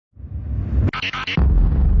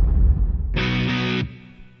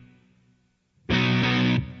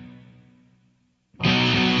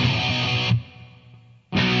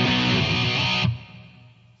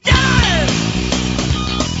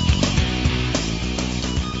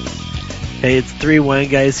Hey, it's three wine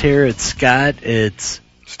guys here. It's Scott. It's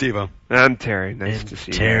Steve-O. I'm Terry. Nice to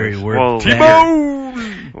see you. Terry. Guys. We're T-Bone!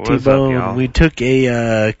 What's up, T-Bone. y'all? We took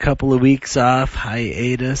a couple of weeks off,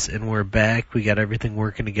 hiatus, and we're back. We got everything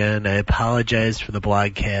working again. I apologize for the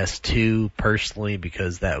blogcast too, personally,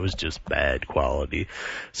 because that was just bad quality.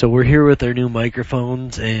 So we're here with our new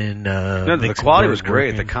microphones, and No, the quality was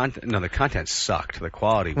great. The content sucked. The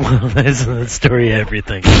quality. Well, that's the story of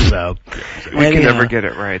everything. So We can never get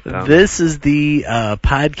it right, though. This is the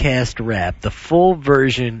podcast wrap. The full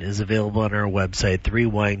version is available on our website,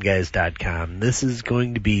 3wineguys.com. This is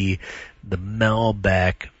going to be the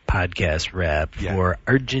Malbec podcast wrap for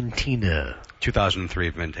Argentina. 2003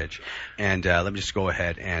 vintage. And let me just go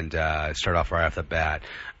ahead and start off right off the bat.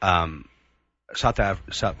 South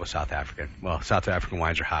African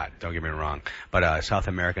wines are hot. Don't get me wrong, but South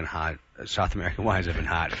American wines have been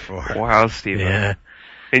hot for. Wow, Steve. Yeah.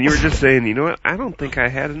 And you were just saying, you know what? I don't think I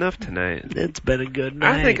had enough tonight. It's been a good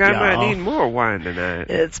night. I think I might y'all. need more wine tonight.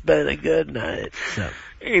 It's been a good night. So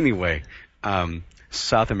Anyway,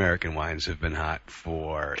 South American wines have been hot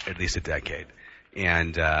for at least a decade.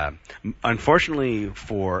 And unfortunately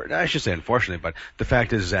but the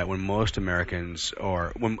fact is that when most foreigners,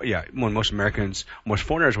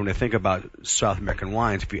 when they think about South American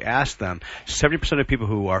wines, if you ask them, 70% of people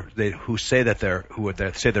who say they're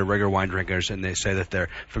regular wine drinkers and they say that they're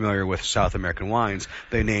familiar with South American wines,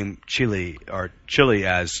 they name Chile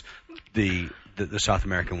as the South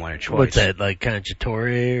American wine of choice. what's that, like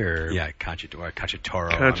Conchatori or? Yeah, Conchitoro.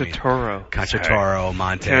 Sorry.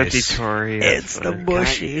 Montes. Conchatori. It's the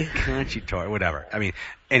bushy. Conchitoro, whatever. I mean,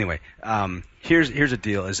 anyway, here's the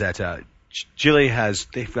deal: is that Chile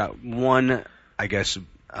they've got one, I guess,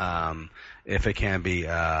 if it can be, what's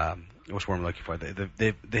the word I'm looking for?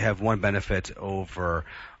 They have one benefit over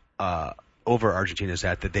Argentina, is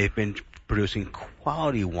that they've been producing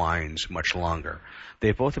quality wines much longer.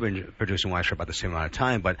 They both have been producing wines for about the same amount of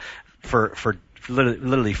time, but for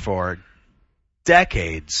literally for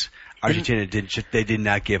decades, Argentina did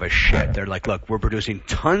not give a shit. They're like, look, we're producing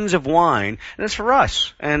tons of wine, and it's for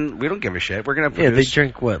us, and we don't give a shit. We're going to produce. Yeah,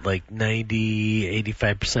 they drink like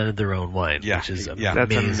 85% of their own wine, which is amazing.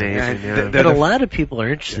 That's amazing. Yeah. But a lot of people are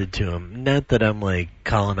interested to them. Not that I'm like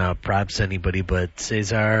calling out props to anybody, but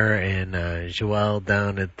Cesar and Joel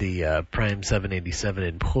down at the Prime 787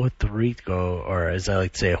 in Puerto Rico, or as I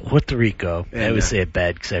like to say, Puerto Rico. I always say it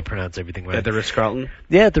bad because I pronounce everything right. At the Ritz-Carlton?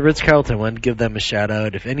 Yeah, at the Ritz-Carlton. I wanted to give them a shout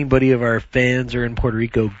out. If anybody of our fans are in Puerto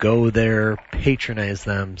Rico, go there, patronize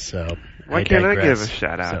them. So Why can't I give a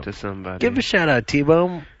shout out to somebody? Give a shout out,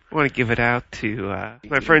 T-Bone. I want to give it out to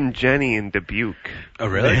my friend Jenny in Dubuque. Oh,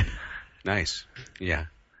 really? Nice. Yeah.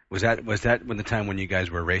 Was that when the time when you guys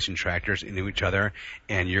were racing tractors into each other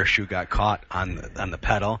and your shoe got caught on the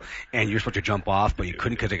pedal and you were supposed to jump off but you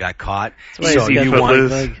couldn't because it got caught? So you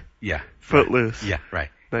won. Yeah. Footloose. Yeah, right.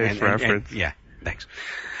 Nice reference. And, yeah, thanks.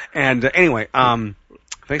 And anyway,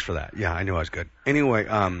 thanks for that. Yeah, I knew I was good. Anyway,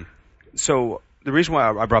 so the reason why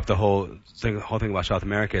I brought up the whole thing about South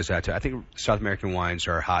America is that I think South American wines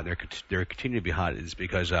are hot. They're continuing to be hot is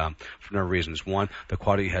because for a number of reasons. One, the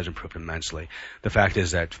quality has improved immensely. The fact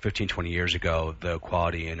is that 15, 20 years ago, the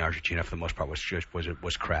quality in Argentina for the most part was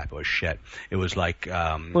crap. It was shit. It was like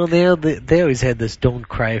well, they always had this "Don't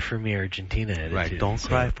cry for me, Argentina" attitude. Right, don't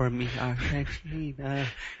cry for me, Argentina.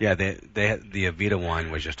 Yeah, the Avita wine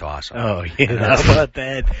was just awesome. Oh yeah, how about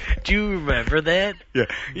that? Do you remember that?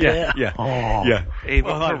 Yeah. Oh. Yeah. Ava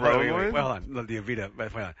Well, Perot. hold on. The Avita.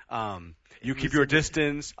 Hold on. You keep your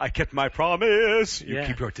distance. I kept my promise. You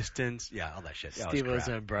keep your distance. Yeah, all that shit. Steve was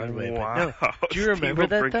on Broadway. Wow. But no, do you remember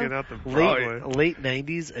that Breaking though? out the Broadway. Late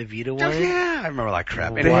 90s Avita Oh, wine? yeah, I remember all that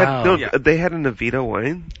crap. Wow. They had an Avita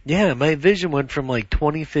wine? Yeah, my vision went from like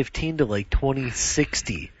 2015 to like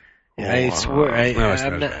 2060. I swear,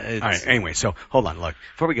 I'm not. All right. Anyway, so hold on. Look,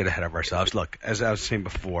 before we get ahead of ourselves, look, as I was saying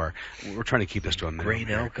before, we're trying to keep this to a minimum. Grain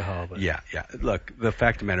here. alcohol. But Yeah. Look, the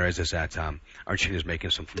fact of the matter is that Argentina is making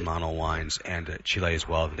some phenomenal wines, and Chile as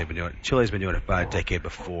well. Chile's been doing it about a decade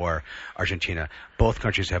before Argentina. Both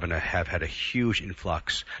countries have had a huge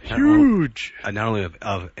influx. Not only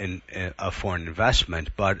of foreign investment,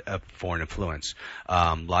 but of foreign influence.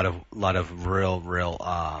 A lot of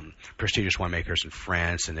real prestigious winemakers in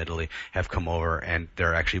France and Italy have come over, and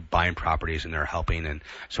they're actually buying properties and they're helping. And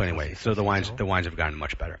so anyway, so the wines have gotten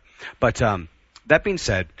much better. But that being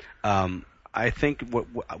said, I think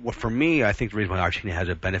what for me, I think the reason why Argentina has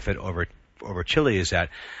a benefit over Chile is that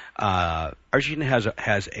Argentina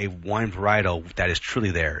has a wine varietal that is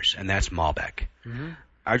truly theirs, and that's Malbec. Mm-hmm.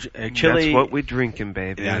 Chile. That's what we're drinking,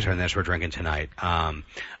 baby. That's right. That's what we're drinking tonight.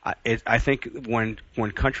 I think when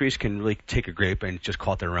countries can really take a grape and just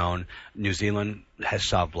call it their own, New Zealand has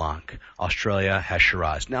Sauv Blanc, Australia has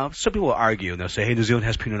Shiraz. Now, some people will argue and they'll say, hey, New Zealand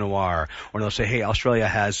has Pinot Noir, or they'll say, hey, Australia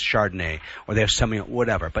has Chardonnay, or they have Semillon,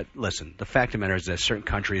 whatever. But listen, the fact of the matter is that certain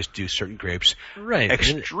countries do certain grapes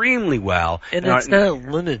extremely well. And it's not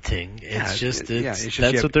limiting. It's just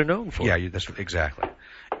that's what they're known for. Yeah, that's exactly.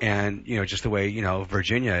 And, just the way,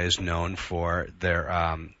 Virginia is known for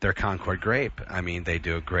their Concord grape. I mean, they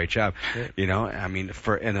do a great job. Yeah.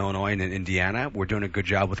 In Illinois and in Indiana, we're doing a good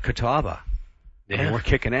job with Catawba. Yeah. And we're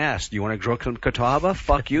kicking ass. Do you want to grow some Catawba?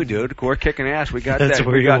 Fuck you, dude. We're kicking ass. We got That's that.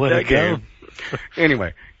 where We you got want that to go. game.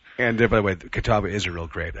 Anyway, and by the way, Catawba is a real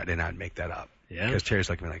grape. I did not make that up. Yeah. Because Terry's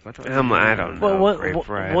looking at me like, what the fuck? I don't know.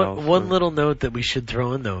 Well, one little note that we should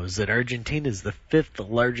throw in, though, is that Argentina is the 5th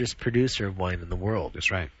largest producer of wine in the world.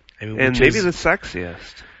 That's right. And maybe the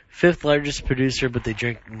sexiest. 5th largest producer, but they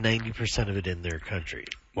drink 90% of it in their country.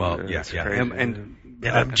 Well, yeah. And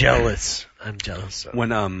I'm jealous.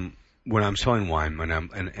 When I'm selling wine, when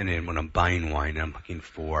I'm buying wine, I'm looking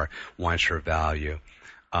for wines for value.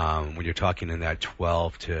 When you're talking in that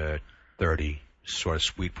 12 to 30 sort of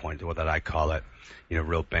sweet point, what that I call it,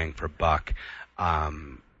 real bang for buck.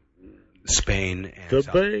 Spain and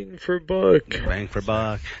bang for buck. Bang for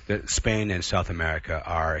buck. Spain and South America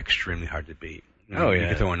are extremely hard to beat. You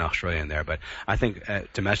can throw in Australia in there, but I think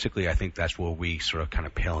domestically, I think that's where we sort of kind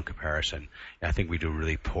of pale in comparison. I think we do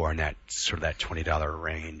really poor in that sort of that $20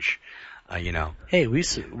 range. Hey,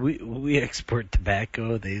 we export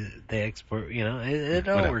tobacco. They export. It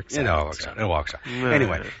all works out. It all works out.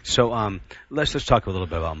 Anyway, so let's talk a little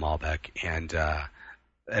bit about Malbec. And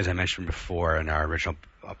as I mentioned before in our original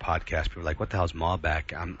podcast, people were like, what the hell is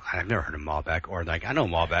Malbec? I've never heard of Malbec. Or like, I know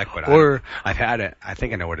Malbec, but I've had it. I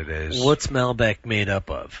think I know what it is. What's Malbec made up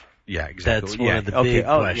of? Yeah, exactly. That's one of the big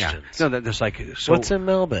questions. Yeah. No, there's like, so what's in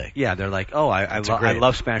Malbec? Yeah, they're like, I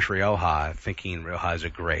love Spanish Rioja, thinking Rioja is a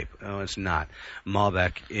grape. No, it's not.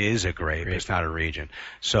 Malbec is a grape. It's not a region.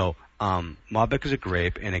 So Malbec is a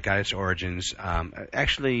grape, and it got its origins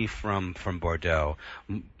actually from Bordeaux.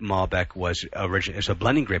 Malbec was it's a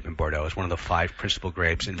blending grape in Bordeaux. It's one of the 5 principal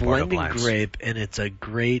grapes in Bordeaux blends. Blending grape, and it's a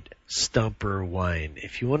great stumper wine.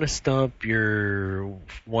 If you want to stump your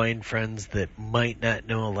wine friends that might not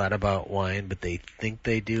know a lot about wine, but they think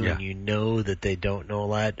they do, and you know that they don't know a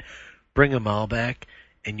lot, bring a Malbec,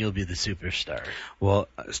 and you'll be the superstar. Well,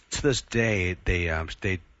 to this day,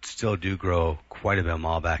 they still do grow quite a bit of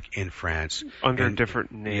Malbec in France under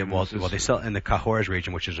different names. Well, they sell in the Cahors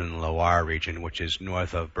region, which is in the Loire region, which is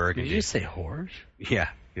north of Burgundy. Did you say whores? Yeah.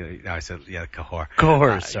 I said Cahors.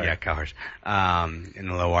 Cahors, sorry. Yeah, Cahors. In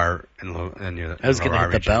the Loire, I was going to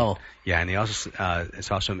hit the bell. Yeah, and it's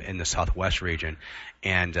also in the southwest region,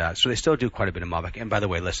 and so they still do quite a bit of Malbec. And by the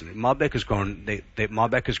way, listen, Malbec is grown.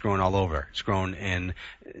 Malbec is grown all over. It's grown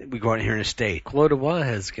we grow it here in the state. Clos du Bois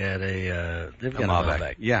has got they've got a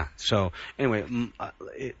Malbec. Yeah. So anyway,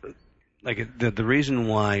 the reason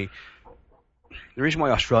why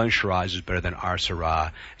Australian Shiraz is better than our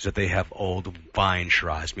Syrah is that they have old vine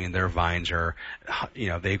Shiraz. I mean, their vines are,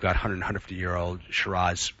 they've got 100, 150-year-old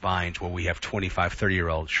Shiraz vines where we have 25,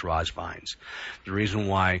 30-year-old Shiraz vines. The reason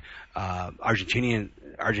why Argentinian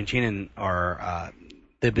or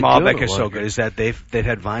Malbec is so good is that they've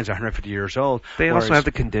had vines 150 years old. They also have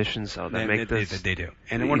the conditions though that make this. They do,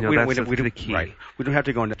 and that's the key. Right. We don't have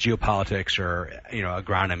to go into geopolitics or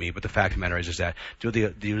agronomy, but the fact of the matter is that due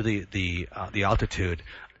to the altitude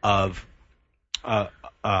of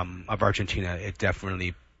Argentina, it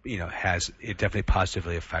definitely definitely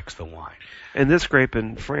positively affects the wine. And this grape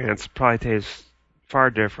in France probably tastes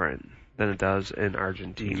far different than it does in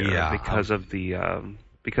Argentina because of the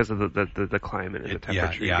climate and the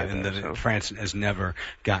temperature. And France has never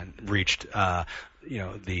reached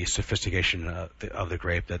the sophistication of the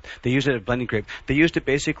grape that they use it as blending grape. They used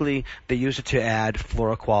it to add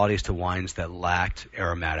floral qualities to wines that lacked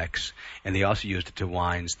aromatics, and they also used it to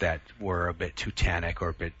wines that were a bit too tannic or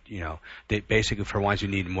a bit they basically for wines who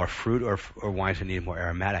needed more fruit or wines that needed more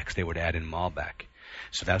aromatics, they would add in Malbec.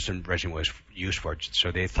 So that's what originally was used for.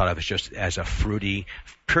 So they thought of it just as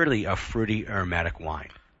purely a fruity aromatic wine.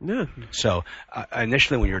 Yeah. So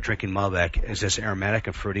initially when you're drinking Malbec, is this aromatic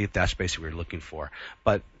and fruity? That's basically what you're looking for.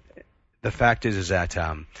 But the fact is that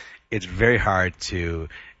it's very hard to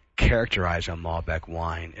characterize a Malbec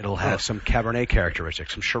wine. It'll have some Cabernet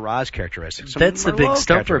characteristics, some Shiraz characteristics. That's the big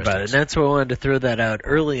stumper about it, and that's why I wanted to throw that out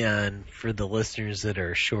early on for the listeners that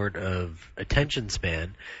are short of attention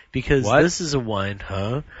span, because this is a wine,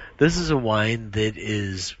 This is a wine that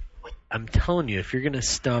is I'm telling you, if you're going to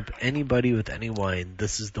stump anybody with any wine,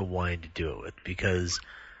 this is the wine to do it with, because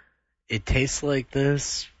it tastes like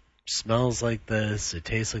this, smells like this, it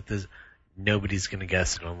tastes like this. Nobody's going to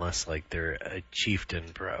guess it unless like they're a chieftain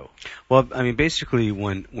pro. Well, I mean, basically,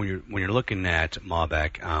 when you're looking at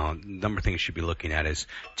Malbec, the number of things you should be looking at is,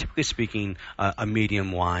 typically speaking, a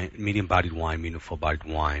medium-bodied wine, medium full-bodied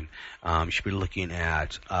wine. You should be looking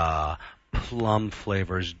at plum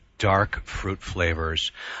flavors, dark fruit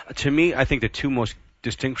flavors. To me, I think the two most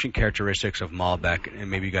distinguishing characteristics of Malbec, and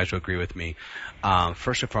maybe you guys will agree with me.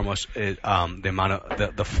 First and foremost, is the amount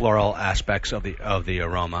of the floral aspects of the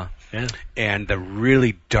aroma, and the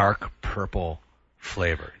really dark purple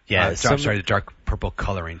flavor. Yeah, the dark purple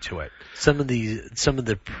coloring to it. Some of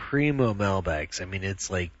the primo Malbecs. I mean, it's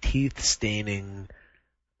like teeth staining,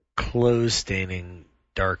 clothes staining,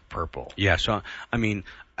 dark purple. Yeah. So I mean,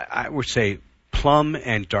 I would say plum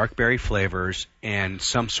and dark berry flavors and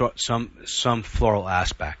some floral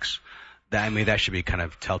aspects. That should be kind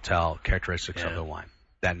of telltale characteristics of the wine.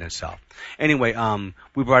 That in itself. Anyway,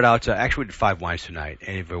 we brought out we did 5 wines tonight,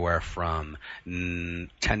 everywhere from $10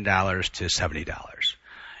 to $70.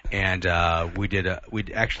 And we did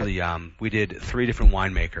 3 different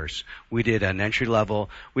winemakers. We did an entry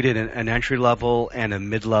level, and a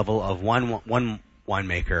mid level of one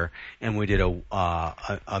winemaker, and we did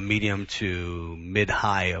a medium to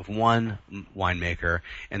mid-high of one winemaker,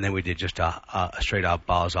 and then we did just a straight out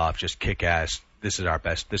balls off, just kick ass. This is our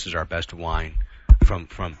best wine from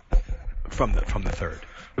the third.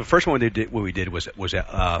 The first one we did was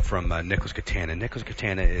from Nicholas Catana. Nicholas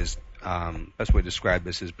Catana is best way to describe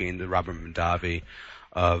this as being the Robert Mondavi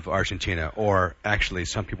of Argentina, or actually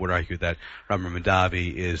some people would argue that Robert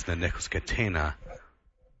Mondavi is the Nicholas Catana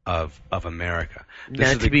of America.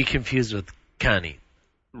 Not to be confused with Connie.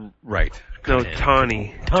 Right. No,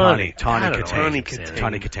 Tawny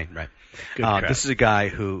Catane, right. This is a guy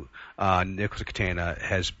who, Nicholas Catana,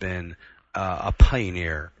 has been a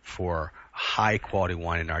pioneer for high quality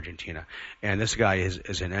wine in Argentina. And this guy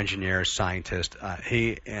is an engineer, scientist.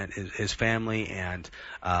 He and his family and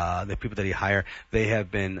the people that he hired, they have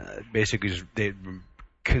been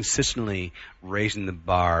consistently raising the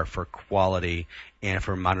bar for quality and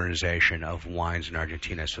for modernization of wines in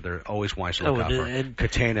Argentina. So there are always wines to look out for.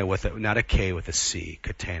 Catana not a K, with a C.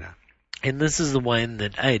 Catana. And this is the wine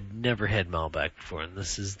that I had never had Malbec before. And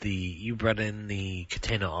this is you brought in the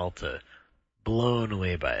Catana Alta. Blown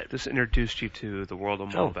away by it. This introduced you to the world of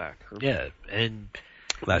Malbec. Huh? Yeah, and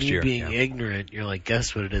last year, being ignorant, you're like,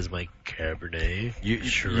 guess what it is, my Cabernet,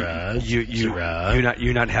 Shiraz,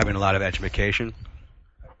 you're not having a lot of education.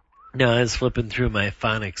 No, I was flipping through my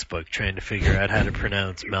phonics book trying to figure out how to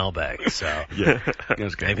pronounce Malbec. So yeah, that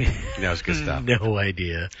was good. That was good stuff. No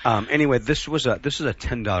idea. Anyway, this is a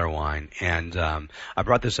 $10 wine, and I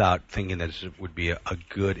brought this out thinking that this would be a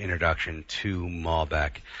good introduction to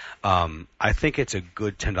Malbec. I think it's a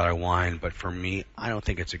good $10 wine, but for me, I don't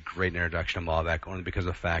think it's a great introduction to Malbec, only because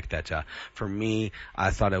of the fact that for me,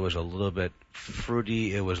 I thought it was a little bit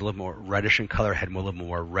fruity. It was a little more reddish in color, had a little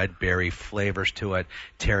more red berry flavors to it.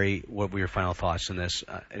 Terry, what were your final thoughts on this?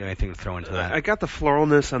 Anything to throw into that? I got the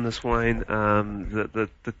floralness on this wine.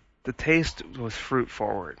 The taste was fruit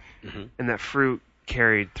forward, and that fruit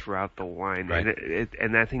carried throughout the wine. Right.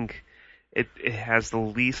 And I think it has the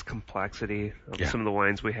least complexity of some of the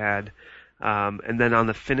wines we had. And then on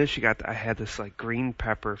the finish, I had this like green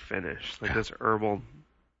pepper finish, like this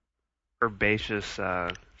herbaceous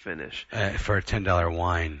finish. For a $10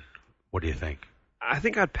 wine, what do you think? I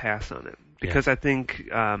think I'd pass on it because I think,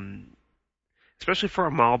 especially for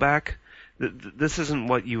a Malbec, this isn't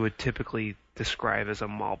what you would typically describe as a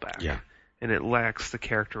Malbec. Yeah. And it lacks the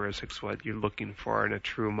characteristics what you're looking for in a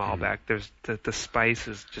true Malbec. There's the spice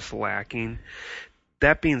is just lacking.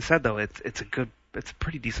 That being said, though, it's a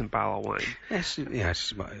pretty decent bottle of wine. Yes,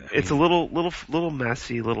 it's a little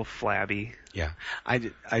messy, a little flabby. Yeah,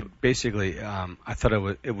 I basically I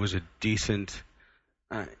thought it was a decent.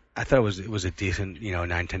 I thought it was a decent,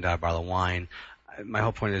 $9-10 bottle of wine. My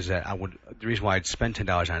whole point is that the reason why I'd spend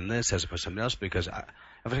 $10 on this as opposed to something else, because if I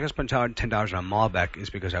was going to spend $10 on Malbec, is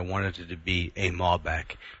because I wanted it to be a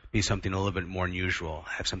Malbec, be something a little bit more unusual,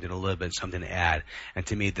 have something to add. And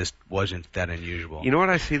to me, this wasn't that unusual. You know what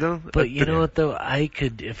I see though? But you know what though?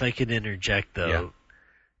 If I could interject though,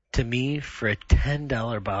 to me, for a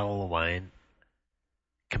 $10 bottle of wine,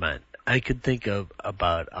 come on, I could think of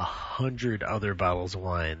about 100 other bottles of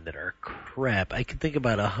wine that are crap. I could think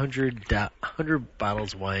about 100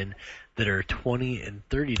 bottles of wine that are $20 and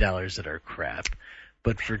 $30 that are crap.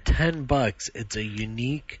 But for $10, it's a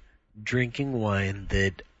unique drinking wine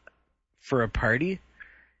that, for a party,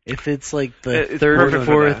 If it's like the It's third or perfect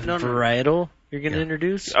for fourth that. varietal you're going to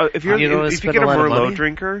introduce, If you get spend a lot of Merlot money?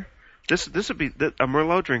 drinker, this would be a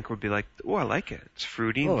Merlot drink would be like, oh, I like it. It's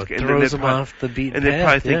fruity. Oh, it and then throws they'd them probably- off the beaten And they path.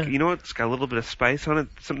 probably think, yeah. you know what? It's got a little bit of spice on it,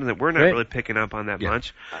 something that we're not Right. really picking up on that Yeah.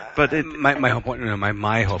 much. But my whole point,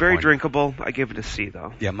 my whole it's very point, drinkable. I give it a C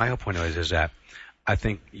though. Yeah, my whole point is that I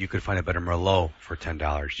think you could find a better Merlot for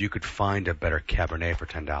 $10. You could find a better Cabernet for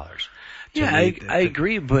 $10. Yeah, I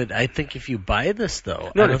agree, but I think if you buy this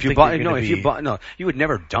though, No, I don't if you think bought, you're no, gonna if be... you bought, no, you would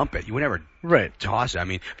never dump it. You would never right. toss it. I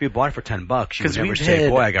mean, if you bought it for $10, you would 'Cause never we've say, had-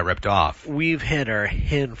 "Boy, I got ripped off." We've had our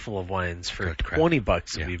handful of wines for Good crap.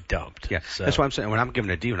 $20 Yeah. and we've dumped. Yeah, so. that's what I'm saying. When I'm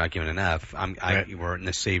giving a D, we're not giving an F. Right. We're in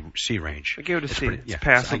the C range. I give it a It's C. pretty- It's yeah,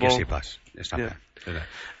 passable. I give C plus. It's not Yeah. bad.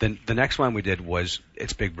 Then the next one we did was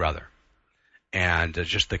it's Big Brother, and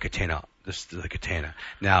just the Catena. The Catena.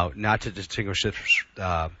 Now, not to distinguish it.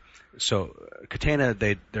 So Catena,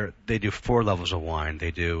 they do 4 levels of wine.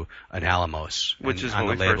 They do an Alamos, Which and is on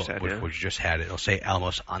what the we label, first had, which yeah. we just had. It'll say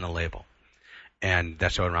Alamos on the label, and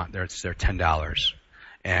that's around. They're $10,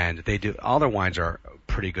 and they do all their wines are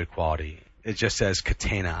pretty good quality. It just says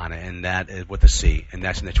Catena on it, and that is with a C, and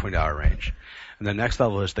that's in the $20 range. And the next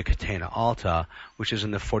level is the Catena Alta, which is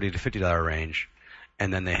in the $40 to $50 range,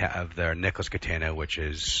 and then they have their Nicholas Catena, which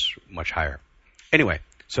is much higher. Anyway,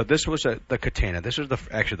 so this was the Catena. This was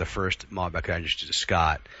actually the first Malbec I introduced to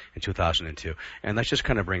Scott in 2002. And let's just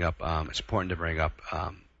kind of bring up. It's important to bring up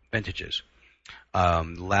vintages.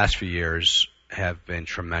 The last few years have been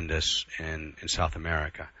tremendous in South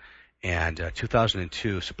America. And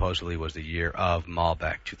 2002 supposedly was the year of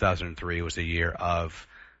Malbec. 2003 was the year of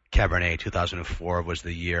Cabernet. 2004 was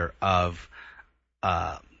the year of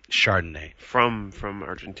Chardonnay From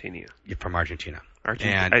Argentina. from Argentina.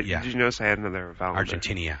 Did you notice I had another vowel? there?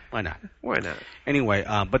 Argentina. Why not? Why not? Anyway,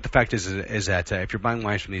 but the fact is that if you're buying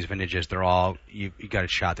wines from these vintages, they're all you got a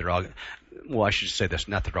shot. They're all well. I should say this: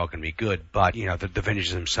 not that they're all going to be good, but the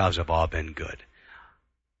vintages themselves have all been good.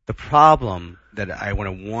 The problem that I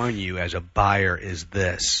want to warn you as a buyer is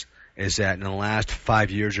this: is that in the last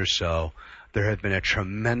 5 years or so, there have been a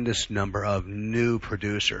tremendous number of new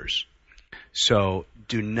producers. So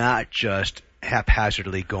do not just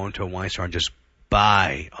haphazardly go into a wine store and just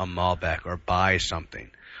buy a Malbec or buy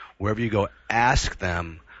something. Wherever you go, ask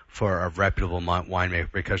them for a reputable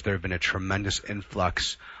winemaker, because there have been a tremendous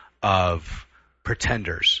influx of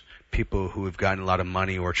pretenders, people who have gotten a lot of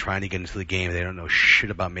money or are trying to get into the game. They don't know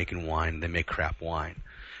shit about making wine. They make crap wine.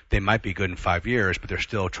 They might be good in 5 years, but they're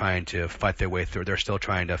still trying to fight their way through. They're still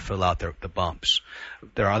trying to fill out the bumps.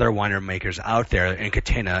 There are other winemakers out there, and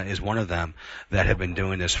Catena is one of them, that have been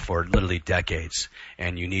doing this for literally decades.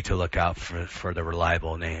 And you need to look out for the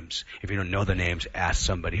reliable names. If you don't know the names, ask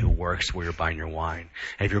somebody who works where you're buying your wine.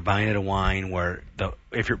 And if you're buying at a wine where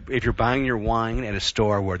if you're buying your wine at a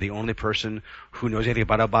store where the only person who knows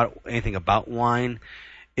anything about wine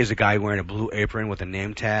is a guy wearing a blue apron with a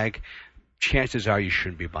name tag, chances are you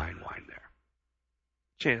shouldn't be buying wine there.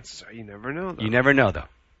 Chances are, you never know. Though. You never know, though.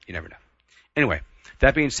 You never know. Anyway,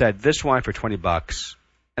 that being said, this wine for $20,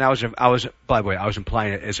 and I was by the way, I was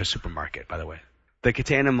implying it as a supermarket, by the way. The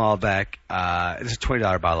Catena Malbec, this is a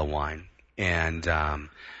 $20 bottle of wine, and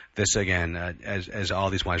this again, as all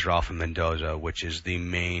these wines are all from Mendoza, which is the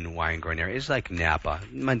main wine growing area. It's like Napa.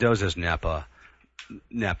 Mendoza's Napa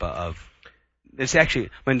of. It's actually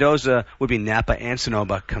Mendoza would be Napa and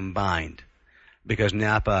Sonoma combined. Because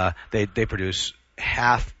Napa, they produce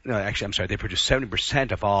they produce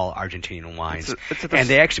 70% of all Argentinian wines. And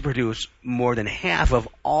they actually produce more than half of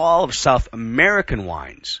all of South American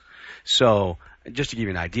wines. So, just to give you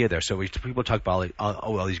an idea there, so people talk about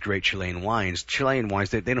all these great Chilean wines. Chilean wines,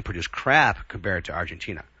 they don't produce crap compared to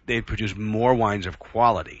Argentina. They produce more wines of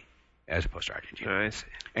quality as opposed to Argentina. I see.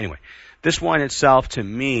 Anyway, this wine itself, to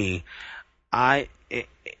me,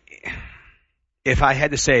 if I had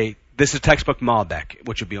to say, this is textbook Malbec,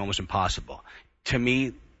 which would be almost impossible. To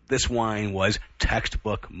me, this wine was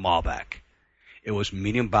textbook Malbec. It was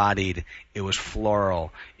medium-bodied. It was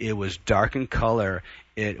floral. It was dark in color.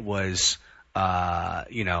 It was, it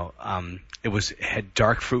had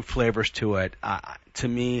dark fruit flavors to it. To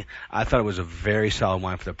me, I thought it was a very solid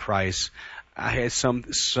wine for the price. I had some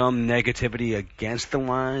negativity against the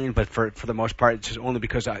wine, but for the most part, it's just only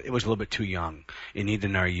because it was a little bit too young. It needed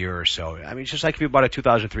another year or so. I mean, it's just like if you bought a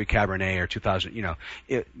 2003 Cabernet or 2000,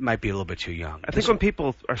 it might be a little bit too young. I think when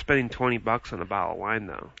people are spending $20 on a bottle of wine,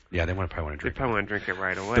 though, yeah, they probably want to drink. They probably want to drink it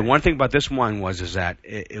right away. The one thing about this wine is that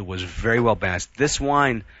it was very well balanced. This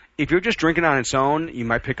wine, if you're just drinking on its own, you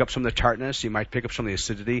might pick up some of the tartness, you might pick up some of the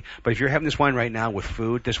acidity. But if you're having this wine right now with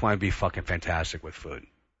food, this wine would be fucking fantastic with food.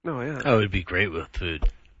 Oh, yeah. Oh, it would be great with food.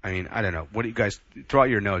 I mean, I don't know. What do you guys throw out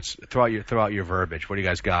your notes? Throw out your verbiage. What do you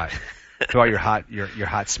guys got? Throw out your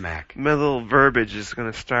hot smack. My little verbiage is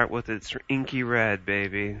going to start with its inky red,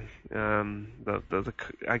 baby.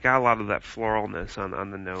 I got a lot of that floralness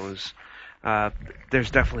on the nose.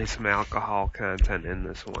 There's definitely some alcohol content in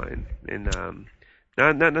this wine, and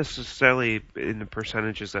not necessarily in the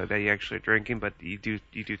percentages that you actually are drinking, but you do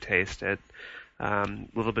taste it. A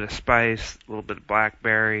little bit of spice, a little bit of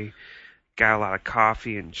blackberry. Got a lot of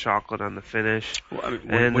coffee and chocolate on the finish. Well, I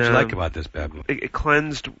mean, what you like about this, Beb? It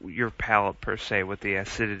cleansed your palate per se with the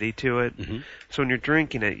acidity to it. Mm-hmm. So when you're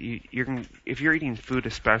drinking it, if you're eating food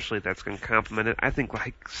especially that's going to complement it, I think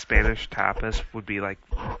like Spanish tapas would be like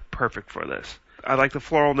perfect for this. I like the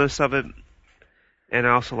floralness of it, and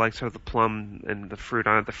I also like sort of the plum and the fruit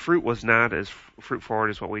on it. The fruit was not as fruit forward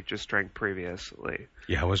as what we just drank previously.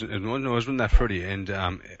 Yeah, it wasn't that fruity, and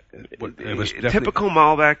it was definitely typical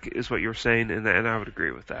Malbec is what you were saying, and I would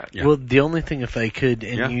agree with that. Yeah. Well, the only thing, if I could,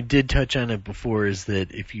 and Yeah. you did touch on it before, is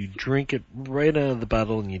that if you drink it right out of the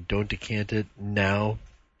bottle and you don't decant it now,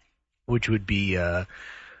 which would be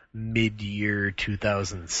mid-year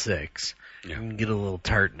 2006, Yeah. you can get a little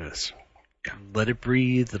tartness. Yeah. Let it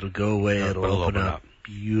breathe. It'll go away. It'll open up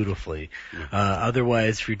beautifully. Yeah.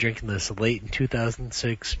 Otherwise, if you're drinking this late in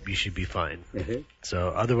 2006, you should be fine. Mm-hmm. So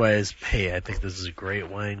otherwise, hey, I think this is a great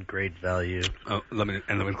wine, great value. Let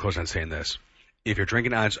me close on saying this: if you're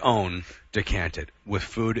drinking on its own, decant it. With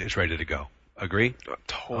food, it's ready to go. Agree?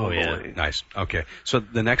 Totally. Oh, yeah. Nice. Okay. So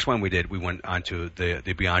the next one we went on to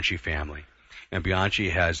the Bianchi family. And Bianchi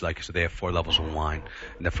has, like I said, they have 4 levels of wine.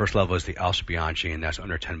 And the first level is the Alce Bianchi, and that's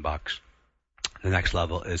under $10. The next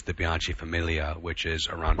level is the Bianchi Familia, which is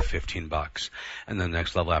around $15. And then the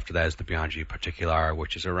next level after that is the Bianchi Particolare,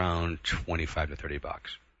 which is around $25 to $30.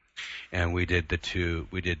 And we did the two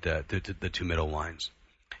middle wines.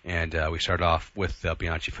 And we started off with the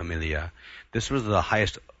Bianchi Familia. This was the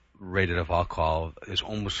highest rated of alcohol, is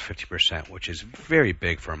almost 50%, which is very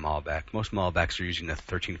big for a Malbec. Most Malbecs are using the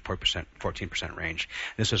 14% range.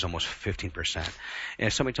 This is almost 15%. And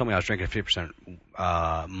if somebody told me I was drinking a 50%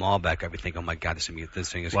 Malbec, I'd be thinking, oh my God, this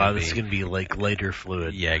thing is Wow, going to be... this is going to be like lighter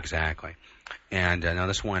fluid. Yeah, exactly. And now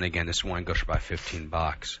this wine goes for about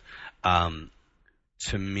 $15.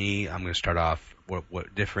 To me, I'm going to start off,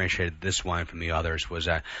 what differentiated this wine from the others was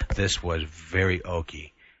that this was very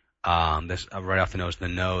oaky. This right off the nose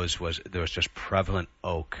there was just prevalent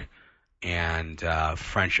oak and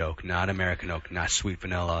French oak, not American oak, not sweet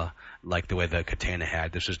vanilla like the way the Catena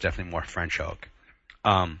had. This was definitely more French oak.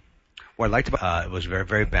 What I liked about it was very,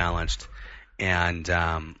 very balanced, and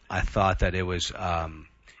I thought that it was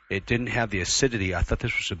it didn't have the acidity. I thought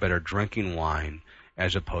this was a better drinking wine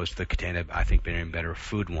as opposed to the Catena, I think, being a better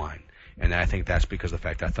food wine. And I think that's because of the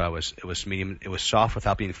fact that I thought it was medium. It was soft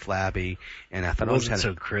without being flabby, and I thought It wasn't had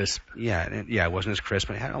so crisp. Yeah, it wasn't as crisp,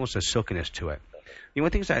 but it had almost a silkiness to it. The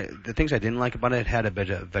things I didn't like about it had a bit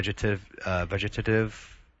of vegetative aspects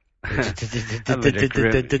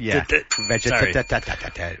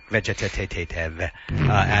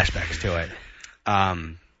to it.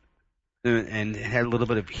 And it had a little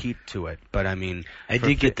bit of heat to it, but I mean... I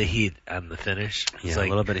did get the heat on the finish. Yeah, Like, a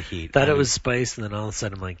little bit of heat. Thought it was spice, and then all of a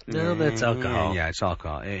sudden I'm like, no, that's alcohol. Yeah, it's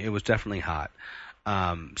alcohol. It was definitely hot.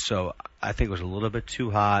 So I think it was a little bit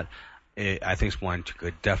too hot. I think this wine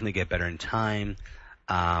could definitely get better in time.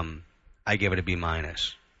 I gave it a B-.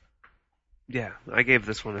 Yeah, I gave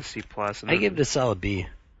this one a C+. I gave it a solid B.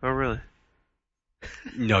 Oh, really?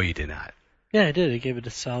 No, you did not. Yeah, I did. I gave it a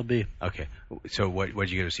solid B. Okay. So what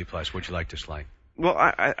did you give it a C+? What'd you like, dislike? Well,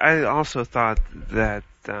 I also thought that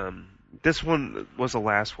this one was the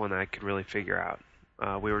last one I could really figure out.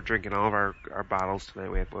 We were drinking all of our bottles tonight.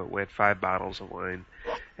 We had 5 bottles of wine,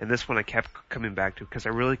 and this one I kept coming back to because I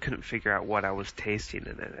really couldn't figure out what I was tasting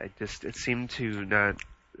in it. It seemed to not.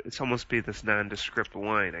 It's almost be this nondescript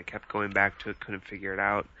wine. I kept going back to it, couldn't figure it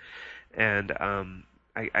out, and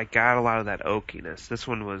I got a lot of that oakiness. This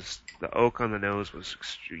one was the oak on the nose was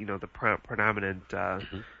the predominant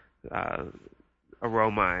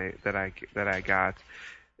aroma that I got.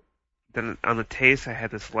 Then on the taste, I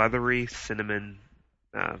had this leathery cinnamon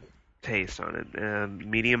taste on it,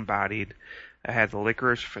 medium bodied. I had the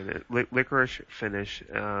licorice finish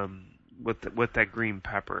with that green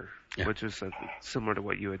pepper, which was similar to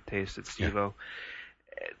what you had tasted, Steve-O.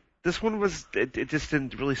 Yeah. This one it just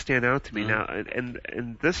didn't really stand out to me now,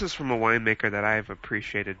 and this is from a winemaker that I've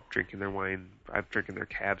appreciated drinking their wine. I've drinking their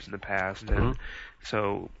cabs in the past, and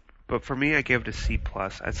so. But for me, I gave it a C+.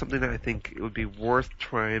 It's something that I think it would be worth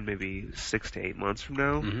trying maybe 6 to 8 months from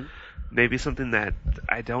now. Mm-hmm. Maybe something that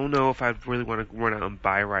I don't know if I'd really want to run out and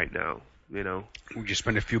buy right now. Would you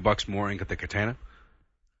spend a few bucks more and get the Catena?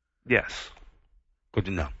 Yes. Good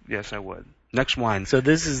to know. Yes, I would. Next wine. So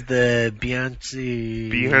this is the Bianchi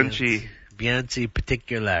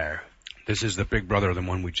Particular. This is the big brother of the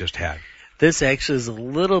one we just had. This actually is a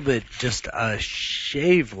little bit just a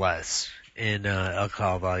shave less in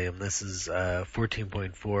alcohol volume. This is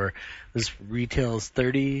 14.4. This retails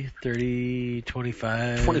 30,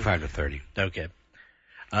 25. 25 to 30. Okay.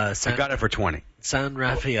 I got it for 20. San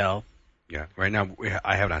Rafael. Yeah, right now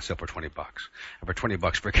I have it on sale for $20. And for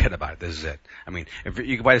 $20, forget about it. This is it. I mean, if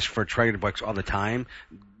you can buy this for $20 all the time,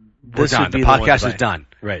 we're This done. would The be the one to podcast buy. is done.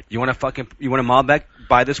 Right. You want a Malbec?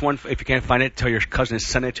 Buy this one. If you can't find it, tell your cousin to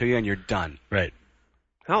send it to you, and you're done. Right.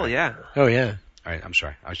 Hell yeah. Oh yeah. All right, I'm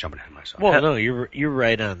sorry. I was jumping ahead of myself. Well, no, you're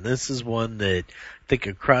right on. This is one that I think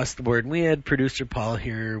across the board. And we had producer Paul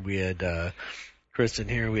here. We had Kristen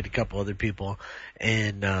here. We had a couple other people,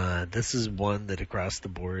 and this is one that across the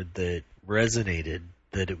board that resonated.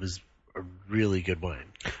 That it was a really good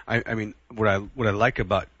wine. I mean, what I like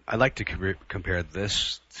about I like to compare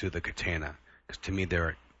this to the Catena because to me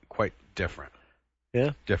they're quite different.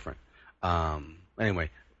 Yeah. Different. Anyway,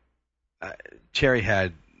 Cherry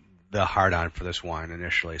had the hard on for this wine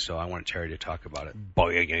initially, so I want Cherry to talk about it.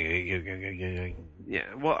 Yeah,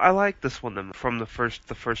 well, I like this one from the first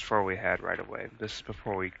four we had right away. This is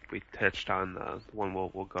before we touched on the one we'll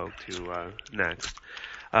go to next.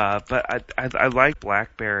 But I like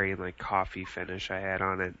blackberry and like coffee finish I had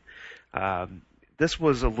on it. This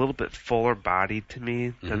was a little bit fuller bodied to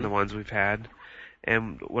me than the ones we've had.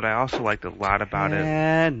 And what I also liked a lot about it,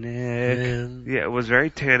 yeah, it was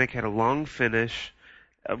very tannic, had a long finish,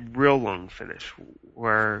 a real long finish,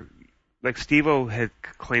 where like Steve-O had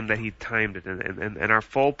claimed that he timed it, and our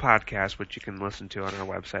full podcast, which you can listen to on our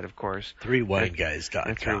website, of course,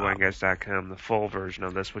 3wineguys.com. 3wineguys.com, the full version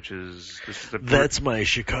of this, this is the That's my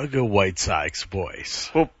Chicago White Sox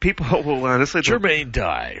voice. well, people will honestly. Jermaine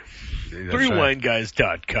Dye.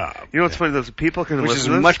 3wineguys.com. You know what's funny? Those people can Which is listen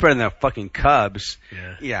to this. much better than the fucking Cubs.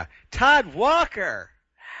 Yeah. Yeah. Todd Walker.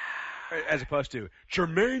 As opposed to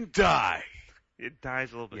Jermaine Dye. It dies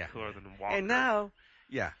a little bit cooler than Walker. And now,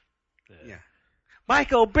 yeah.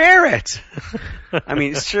 Michael Barrett. I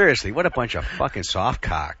mean, seriously, what a bunch of fucking soft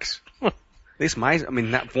cocks. At least not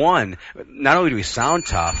only do we sound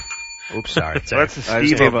tough. Oops, sorry. So that's the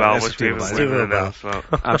Steve-O Bell, which we haven't Steve-O now. So.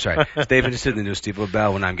 I'm sorry. Dave interested in the new Steve-O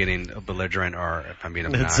Bell when I'm getting belligerent or if I'm being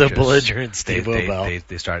obnoxious. It's a belligerent Steve-O Bell.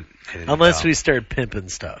 They start hitting Unless the we start pimping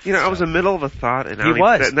stuff. You know, I was in the middle of a thought, and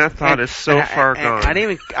that thought is and far gone. I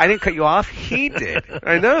didn't cut you off. He did.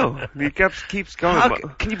 I know. He keeps going.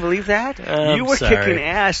 Can you believe that? I'm you were sorry. kicking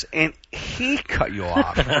ass, and he cut you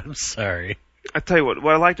off. I'm sorry. I tell you what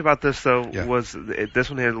I liked about this though Yeah. was this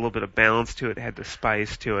one had a little bit of balance to it. It had the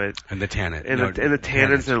spice to it, And the tannin. and the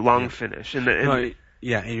tannins and the long finish. And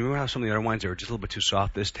Yeah, and you remember how some of the other wines that were just a little bit too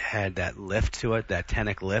soft? This had that lift to it, that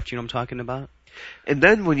tannic lift. You know what I'm talking about? And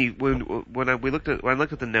then when I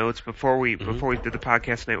looked at the notes before we did the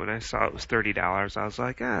podcast tonight, when I saw it was $30, I was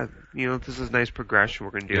like, this is a nice progression.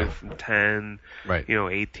 We're going to do it from 10, Right.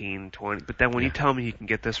 18, 20. But then when you tell me you can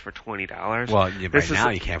get this for $20, Well, right now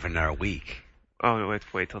you can't for another week. Oh, we have to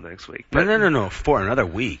wait till next week. No, for another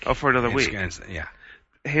week. Oh, for another week. Yeah.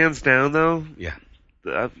 Hands down, though, Yeah.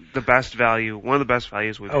 the best value, one of the best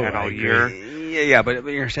values we've had all year. Yeah, but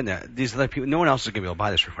you understand that these other people, no one else is going to be able to buy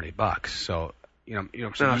this for $20. So, No,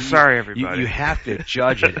 sorry, everybody. You have to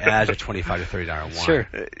judge it as a $25 to $30 wine. Sure.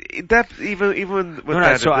 That even with No,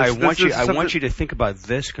 that. so this, I this want you. is I want something- you to think about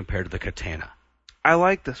this compared to the Catena. I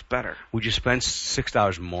like this better. Would you spend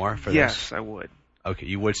 $6 more for Yes, this? I would. Okay,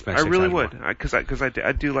 you would spend. I $6 really more. would, because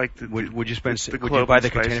I do like the. Would you spend? the Would you clove buy and the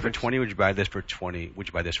spice Catena for mix. 20? Would you buy this for 20? Would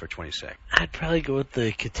you buy this for 26? I'd probably go with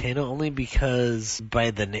the Catena only because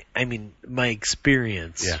my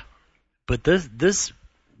experience. Yeah. But this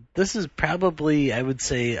is probably, I would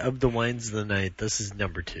say, of the wines of the night, this is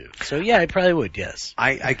number 2. So yeah, I probably would, yes.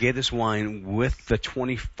 I gave this wine with the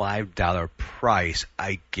 $25 price.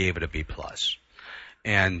 I gave it a B+.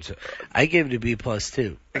 And I gave it a B+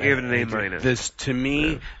 too. I gave it an A-. This to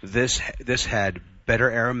me, this had better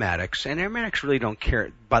aromatics, and aromatics really don't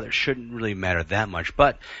care, but it shouldn't really matter that much.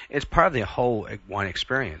 But it's part of the whole wine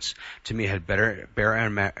experience. To me, it had better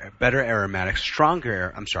aromatics,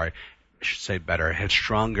 stronger. I'm sorry. I should say better. It had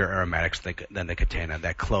stronger aromatics than the Catena.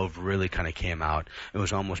 That clove really kind of came out. It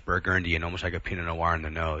was almost burgundy and almost like a Pinot Noir in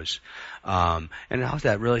the nose. And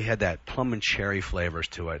that really had that plum and cherry flavors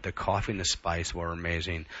to it. The coffee and the spice were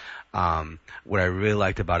amazing. What I really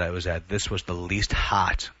liked about it was that this was the least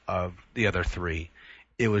hot of the other three.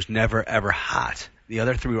 It was never ever hot. The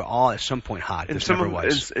other three were all at some point hot. And this never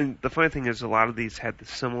was. And the funny thing is, a lot of these had the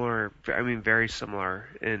similar, very similar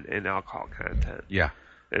in alcohol content. Yeah.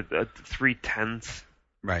 3/10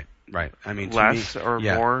 Right. I mean, less to me, or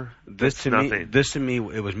yeah, more. This Nothing. to me,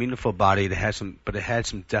 it was meaningful body. It had some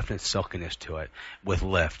definite silkiness to it with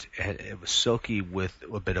lift. It was silky with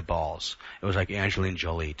a bit of balls. It was like Angelina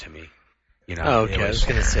Jolie to me. You know. Oh, okay. I was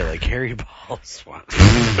gonna say like Harry Balls. Yeah,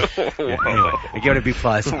 anyway, I give it a B+.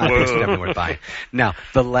 I think it's definitely worth buying. Now,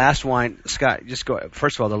 the last wine, Scott, just go.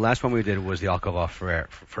 First of all, the last one we did was the Alcoval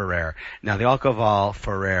Ferrer. Now, the Alcoval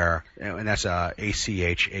Ferrer, and that's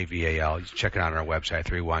ACHAVAL. You can check it out on our website,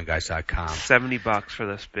 3wineguys.com. $70 for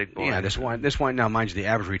this big boy. Yeah, this wine. Now, mind you, the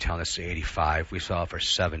average retail on this is 85. We saw it for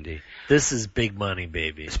 70. This is big money,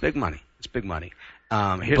 baby. It's big money.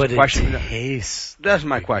 Here's But the question. it tastes. That's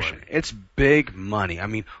my big question. money. It's big money. I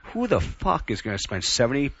mean, who the fuck is going to spend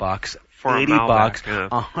 $70, For a $80, Malbec, yeah.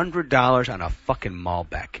 $100 on a fucking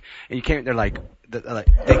Malbec? And you can't. They're like, they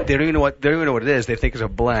don't even know what it is. They think it's a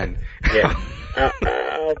blend. Yeah.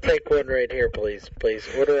 I'll take one right here, please. Please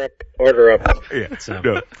order up. Yeah. So,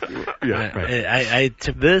 No. Yeah. Right. I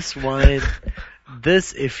to this wine,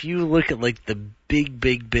 if you look at like the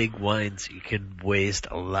big wines, you could waste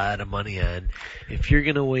a lot of money on. If you're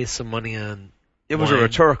gonna waste some money on, It was a wine,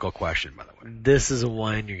 rhetorical question, by the way. this is a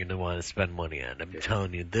wine you're gonna want to spend money on. I'm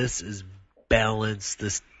telling you, this is balanced.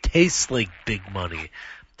 This tastes like big money. I'm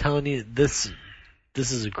telling you, this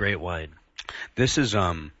is a great wine. This is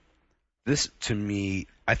this to me.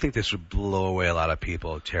 I think this would blow away a lot of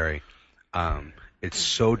people, Terry. It's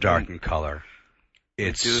so dark in color.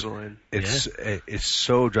 It's Doodling. it's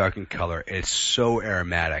so dark in color. It's so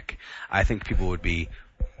aromatic. I think people would be,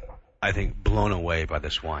 blown away by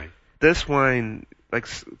this wine. This wine, like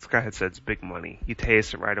Scott had said, it's big money. You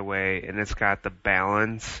taste it right away, and it's got the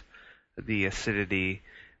balance, the acidity,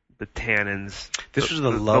 the tannins. This was the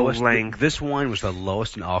lowest. length. This wine was the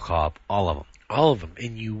lowest in alcohol, all of them. All of them,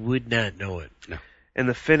 and you would not know it. No. And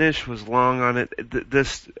the finish was long on it.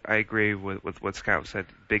 This, I agree with what Scott said.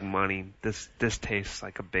 Big money. This tastes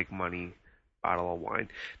like a big money bottle of wine.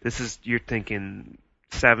 You're thinking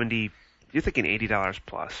 $70. You're thinking $80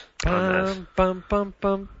 plus on this.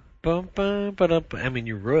 I mean,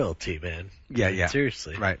 you're royalty, man. Yeah.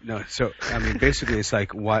 Seriously. Right. No. So I mean, basically, it's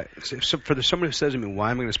like why? So for somebody who says to me,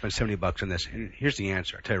 "Why am I going to spend $70 on this?" And here's the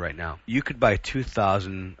answer. I'll tell you right now. You could buy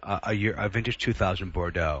 2000 a vintage 2000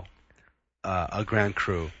 Bordeaux, a Grand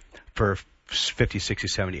Cru, for 50, 60,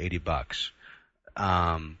 70, $80.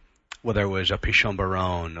 Whether it was a Pichon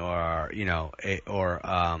Baron or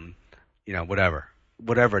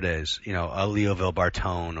whatever it is, a Leoville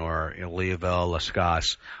Barton or Leoville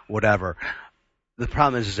Lascaux, whatever. The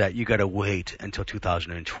problem is that you got to wait until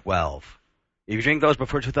 2012. If you drink those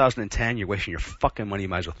before 2010, you're wasting your fucking money. You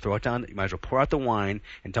might as well throw it down. You might as well pour out the wine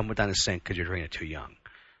and dump it down the sink because you're drinking it too young.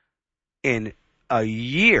 In a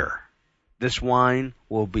year, this wine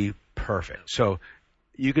will be perfect. So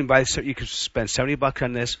you can spend $70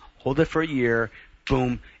 on this, hold it for a year,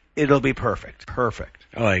 boom, it'll be perfect. Perfect.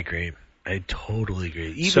 Oh, I agree. I totally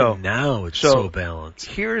agree. Even now, it's so balanced.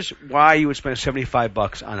 Here's why you would spend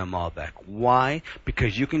 $75 on a Malbec. Why?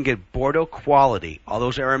 Because you can get Bordeaux quality, all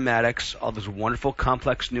those aromatics, all those wonderful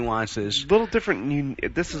complex nuances. A little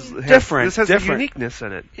different. This has different. a uniqueness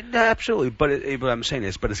in it. Absolutely, but what I'm saying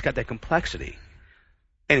is, but it's got that complexity.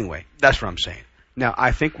 Anyway, that's what I'm saying. Now,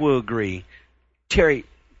 I think we'll agree, Terry.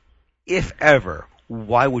 If ever,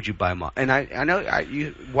 why would you buy Malbec? And I know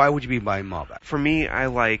why would you be buying Malbec? For me, I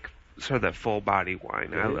like sort of that full body wine.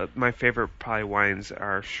 Mm-hmm. My favorite probably wines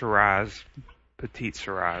are Shiraz, Petite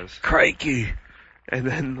Shiraz, Crikey. and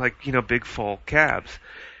then big full cabs.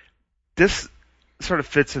 This sort of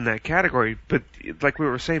fits in that category, but like we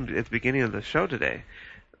were saying at the beginning of the show today,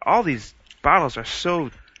 all these bottles are so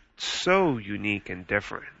unique and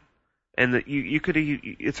different, and that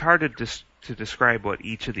it's hard to describe what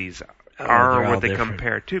each of these are or what they different.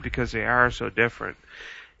 compare to because they are so different.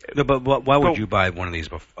 No, but why would you buy one of these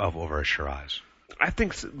over a Shiraz? I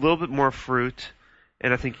think it's a little bit more fruit,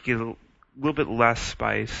 and I think you get a little bit less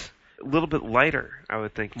spice, a little bit lighter. I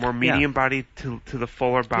would think more medium bodied to the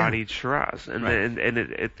fuller bodied Shiraz, and Right. and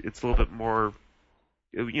it's a little bit more,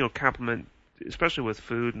 complement, especially with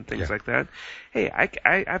food and things like that. Hey,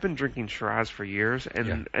 I've been drinking Shiraz for years,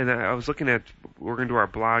 and I was looking at, we're going to do our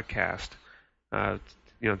blogcast,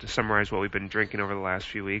 to summarize what we've been drinking over the last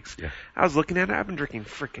few weeks. Yeah. I was looking at it. I've been drinking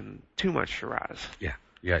freaking too much Shiraz. Yeah.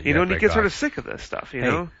 And you get sort of sick of this stuff, you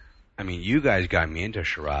know? I mean, you guys got me into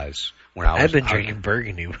Shiraz when I was... I've been drinking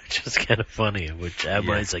Burgundy, which is kind of funny, which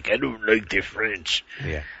Emily's like, I don't like the French.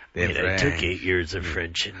 Yeah. I took 8 years of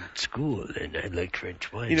French in school, and I like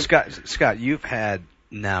French wine. Scott, you've had,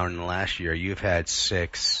 now in the last year, you've had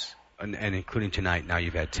 6, and including tonight, now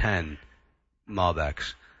you've had 10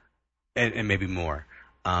 Malbecs, and maybe more.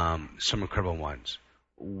 some incredible wines.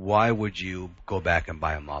 Why would you go back and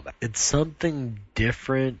buy a Malbec? It's something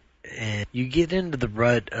different, and you get into the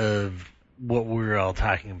rut of what we were all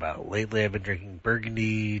talking about. Lately, I've been drinking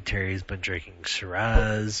Burgundy. Terry's been drinking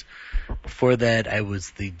Shiraz. Before that, I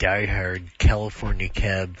was the diehard California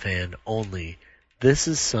Cab fan only. This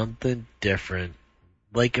is something different,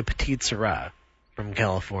 like a Petite Sirah from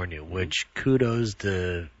California, which kudos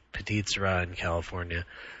to Petite Sirah in California.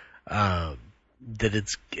 That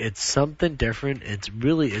it's something different.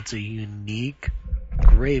 It's a unique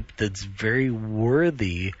grape that's very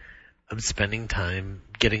worthy of spending time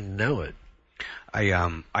getting to know it.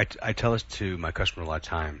 I tell this to my customers a lot of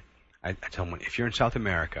time. I tell them, if you're in South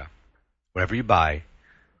America, whatever you buy,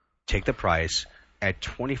 take the price, add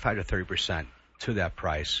 25 to 30% to that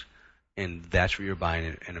price, and that's what you're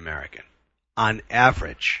buying in American. On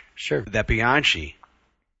average, Sure. that Bianchi,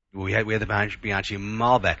 we had the Bianchi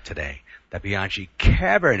Malbec today. That Bianchi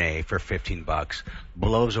Cabernet for $15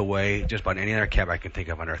 blows away just about any other cab I can think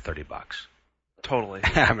of under $30. Totally.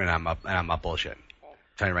 I mean, I'm not bullshitting. I'm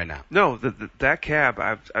telling you right now. No, that cab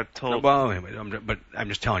I've told. Well, anyway, but I'm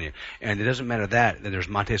just telling you. And it doesn't matter that. There's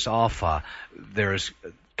Montes Alpha. There's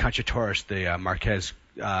Conchitoris, the Marquez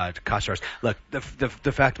Castors. Look, the fact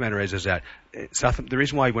of the matter is that the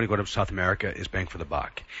reason why you want to go to South America is bang for the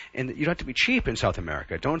buck. And you don't have to be cheap in South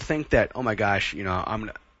America. Don't think that, oh my gosh, a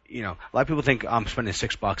lot of people think I'm spending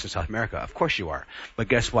 $6 in South America. Of course you are. But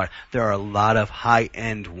guess what? There are a lot of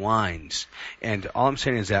high-end wines. And all I'm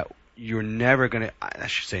saying is that you're never going to, I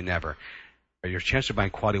should say never, but your chance of buying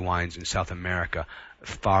quality wines in South America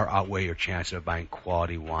far outweigh your chance of buying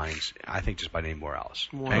quality wines, I think, just about anywhere else.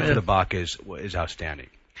 Bang for the buck is outstanding.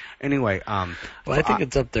 Anyway. Well, I think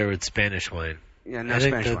it's up there with Spanish wine. Yeah, no,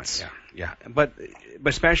 Spanish wine. Yeah. But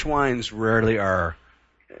Spanish wines rarely are.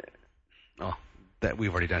 That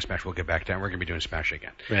we've already done Spanish. We'll get back to that. We're going to be doing Spanish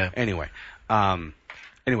again. Yeah. Anyway,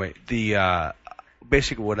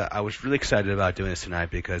 basically what I was really excited about doing this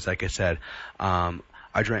tonight because, like I said,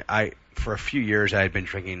 for a few years I had been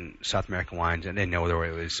drinking South American wines and didn't know whether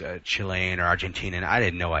it was Chilean or Argentinian. I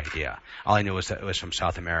had no idea. All I knew was that it was from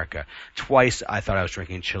South America. Twice I thought I was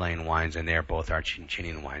drinking Chilean wines, and they're both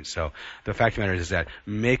Argentinian wines. So the fact of the matter is that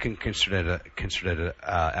make a concerted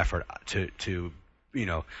effort to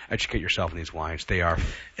educate yourself in these wines. They are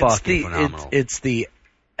fucking phenomenal. It's the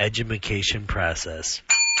edumacation process.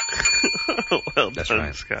 Well That's done,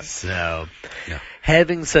 right. Scott. So, Yeah.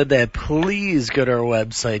 Having said that, please go to our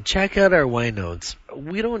website. Check out our wine notes.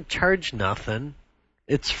 We don't charge nothing.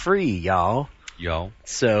 It's free, y'all. Yo.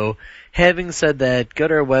 So, having said that, go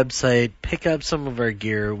to our website. Pick up some of our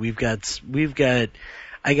gear. We've got.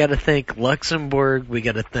 I got to thank Luxembourg. We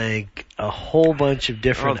got to thank a whole bunch of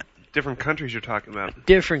different countries you're talking about.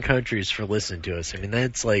 different countries for listening to us. I mean,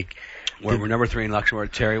 that's like We're number 3 in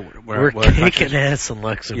Luxembourg, Terry. we're kicking ass in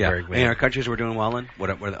Luxembourg, Yeah. man. And our countries we're doing well in? What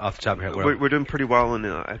off the top of your head? We're doing pretty well in,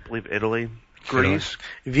 I believe, Italy, Greece.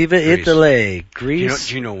 Viva Greece. Italy, Greece.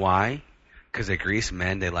 Do you know why? Because the Greece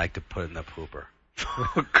men, they like to put in the pooper.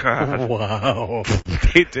 Oh God! Wow.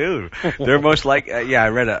 They do. They're most like. I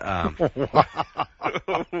read a.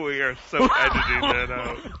 We are so editing that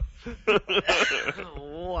out.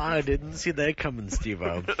 Wow, I didn't see that coming,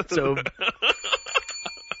 Steve-O. So,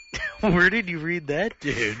 where did you read that,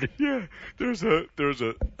 dude? Yeah, there's a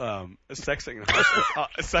sexting and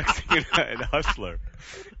hustler, and hustler,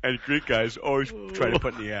 and Greek guys always try to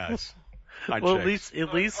put in the ass. Well, at least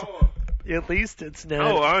it's not.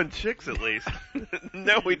 Oh, on chicks at least.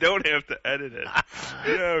 No, we don't have to edit it.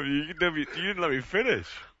 Yeah, you didn't let me finish.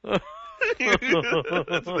 That's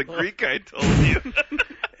the Greek guy told you.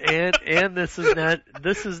 And this is not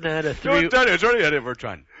a three. No, it's done. It's already edited. We're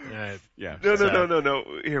trying. Yeah. No.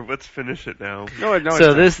 Here, let's finish it now. No.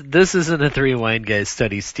 So this isn't a 3 wine guys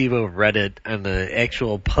study. Steve-O read it on the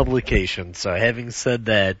actual publication. So having said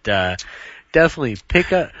that, definitely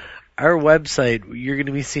pick up our website. You're going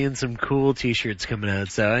to be seeing some cool T-shirts coming out.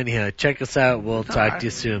 So anyhow, check us out. We'll talk to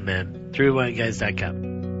you soon, man.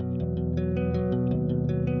 3wineguys.com.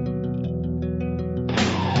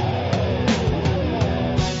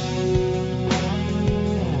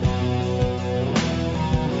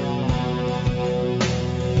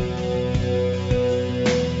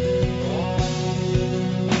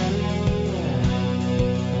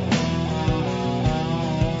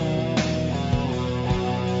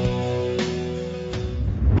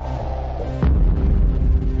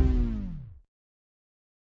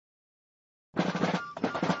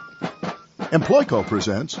 Employco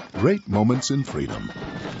presents Great Moments in Freedom.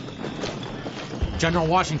 General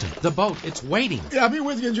Washington, the boat, it's waiting. Yeah, I'll be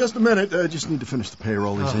with you in just a minute. Just need to finish the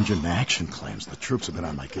payroll. These engine action claims. The troops have been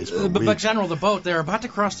on my case for weeks. But General, the boat, they're about to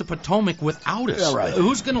cross the Potomac without us. Yeah, right.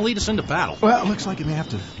 Who's going to lead us into battle? Well, it looks like you may have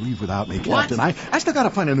to leave without me, Captain. I still got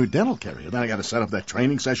to find a new dental carrier. Then I got to set up that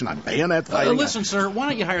training session on bayonet fighting. Listen, sir, why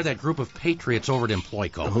don't you hire that group of patriots over at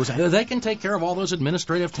Employco? Who's that? They can take care of all those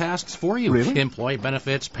administrative tasks for you. Really? Employee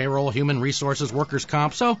benefits, payroll, human resources, workers'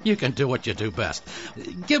 comp, so you can do what you do best.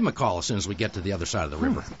 Give them a call as soon as we get to the other side of the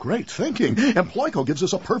river. Great thinking. Employco gives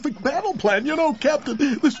us a perfect battle plan. You know, Captain,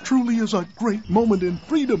 this truly is a great moment in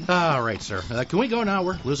freedom. All right, sir. Can we go now?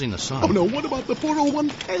 We're losing the sun. Oh, no, what about the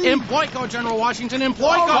 401k? Employco, General Washington,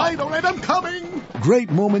 Employco! All right, I'm coming.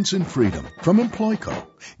 Great moments in freedom from Employco.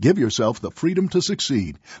 Give yourself the freedom to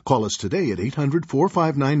succeed. Call us today at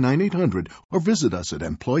 800-459-9800 or visit us at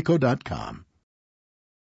Employco.com.